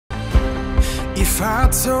If I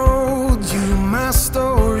told you my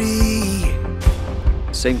story.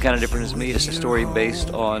 Same kind of different as me. It's a story based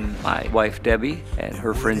on my wife Debbie and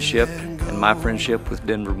her friendship and my friendship with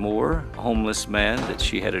Denver Moore, a homeless man that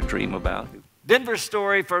she had a dream about. Denver's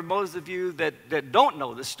story, for most of you that don't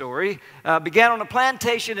know the story, began on a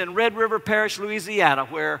plantation in Red River Parish, Louisiana,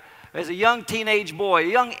 where as a young teenage boy,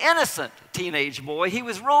 a young innocent teenage boy, he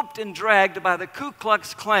was roped and dragged by the Ku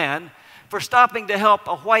Klux Klan for stopping to help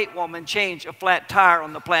a white woman change a flat tire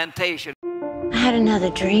on the plantation. I had another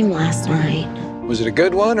dream last night. Was it a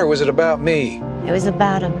good one, or was it about me? It was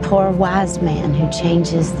about a poor wise man who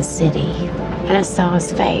changes the city. And I saw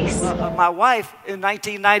his face. My wife in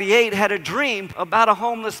 1998 had a dream about a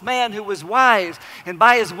homeless man who was wise, and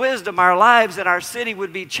by his wisdom our lives and our city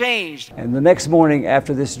would be changed. And the next morning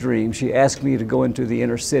after this dream, she asked me to go into the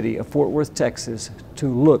inner city of Fort Worth, Texas to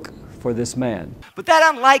look for this man. But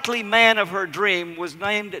that unlikely man of her dream was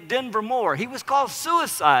named Denver Moore. He was called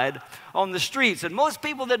suicide on the streets, and most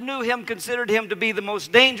people that knew him considered him to be the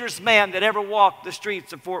most dangerous man that ever walked the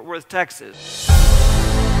streets of Fort Worth, Texas.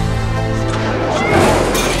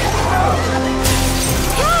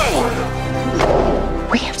 Hey!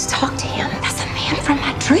 We have to talk to him. That's the man from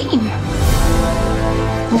my dream.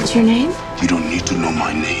 What's your name? You don't need to know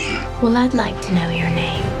my name. Well, I'd like to know your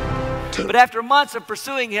name. But after months of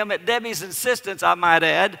pursuing him at Debbie's insistence, I might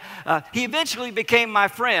add, he eventually became my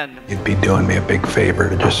friend. You'd be doing me a big favor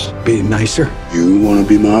to just be nicer. You want to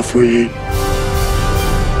be my friend?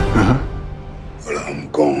 Uh-huh. Well,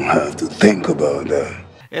 I'm going to have to think about that.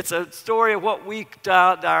 It's a story of what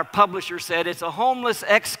our publisher said. It's a homeless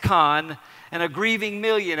ex-con and a grieving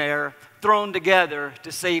millionaire thrown together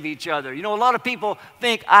to save each other. You know, a lot of people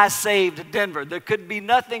think I saved Denver. There could be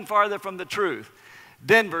nothing farther from the truth.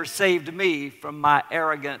 Denver saved me from my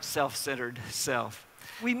arrogant, self-centered self.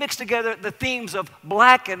 We mixed together the themes of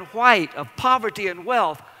black and white, of poverty and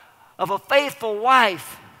wealth, of a faithful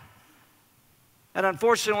wife, and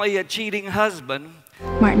unfortunately a cheating husband.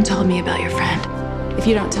 Martin told me about your friend. If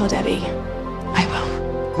you don't tell Debbie, I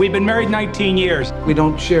will. We've been married 19 years. We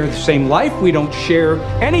don't share the same life. We don't share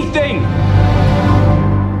anything.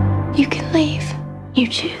 You can leave. You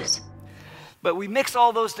choose. But we mix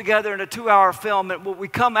all those together in a 2-hour film, and what we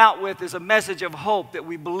come out with is a message of hope that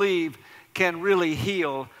we believe can really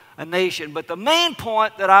heal a nation. But the main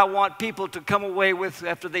point that I want people to come away with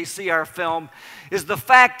after they see our film is the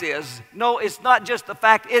fact is, no, it's not just the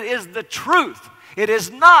fact, it is the truth. It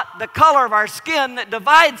is not the color of our skin that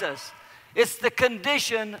divides us. It's the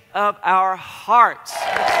condition of our hearts.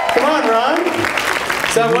 Come on, Ron.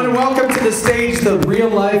 So I want to welcome to the stage the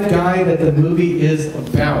real-life guy that the movie is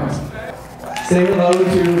about. Say hello to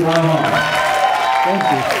Ron Hall. Thank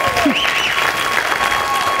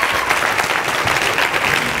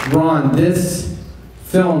you. Ron, this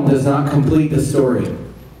film does not complete the story,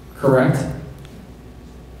 correct?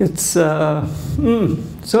 It's hard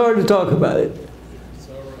to talk about it.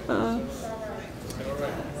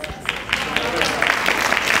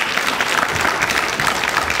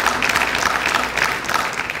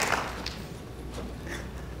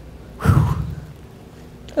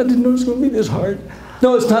 I didn't know it was going to be this hard.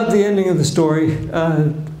 No, it's not the ending of the story.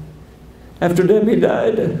 After Debbie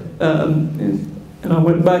died, and I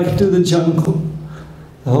went back into the jungle,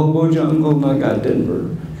 the hobo jungle, and I got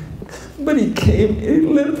Denver. But he came, he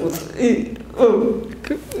lived with me. Oh,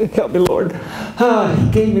 help me, Lord. He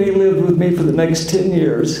came and he lived with me for the next 10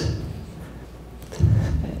 years.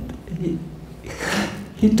 And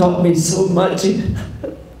he taught me so much.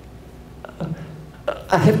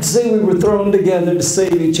 I have to say we were thrown together to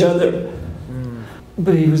save each other,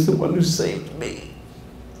 but he was the one who saved me.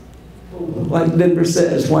 Like Denver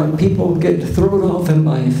says, when people get thrown off in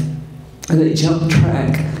life and they jump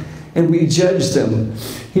track and we judge them,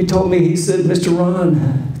 he told me, he said, Mr.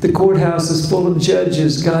 Ron, the courthouse is full of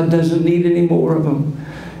judges. God doesn't need any more of them.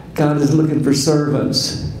 God is looking for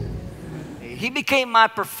servants. He became my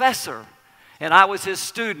professor, and I was his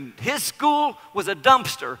student. His school was a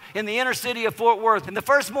dumpster in the inner city of Fort Worth. And the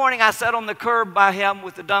first morning I sat on the curb by him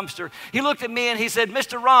with the dumpster, he looked at me and he said,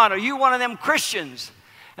 Mr. Ron, are you one of them Christians?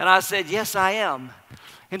 And I said, yes, I am.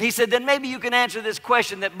 And he said, then maybe you can answer this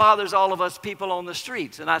question that bothers all of us people on the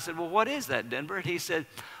streets. And I said, well, what is that, Denver? And he said,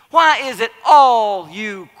 why is it all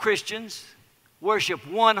you Christians worship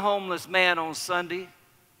one homeless man on Sunday,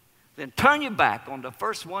 then turn your back on the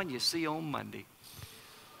first one you see on Monday?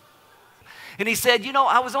 And he said, you know,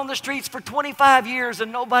 I was on the streets for 25 years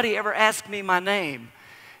and nobody ever asked me my name.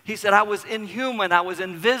 He said, I was inhuman, I was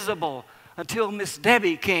invisible until Miss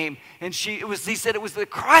Debbie came. And he said it was the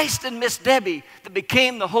Christ in Miss Debbie that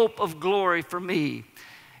became the hope of glory for me.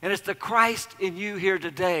 And it's the Christ in you here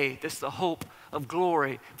today that's the hope of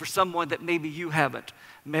glory for someone that maybe you haven't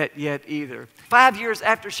met yet either. 5 years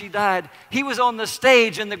after she died, he was on the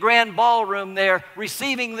stage in the grand ballroom there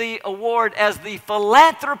receiving the award as the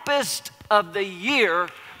Philanthropist of the Year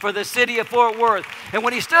for the city of Fort Worth. And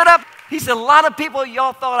when he stood up, he said, a lot of people,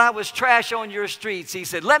 y'all thought I was trash on your streets. He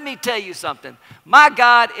said, let me tell you something. My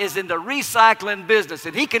God is in the recycling business,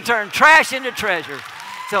 and he can turn trash into treasure.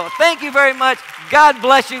 So thank you very much. God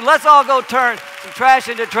bless you. Let's all go turn some trash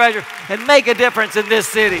into treasure and make a difference in this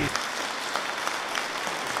city.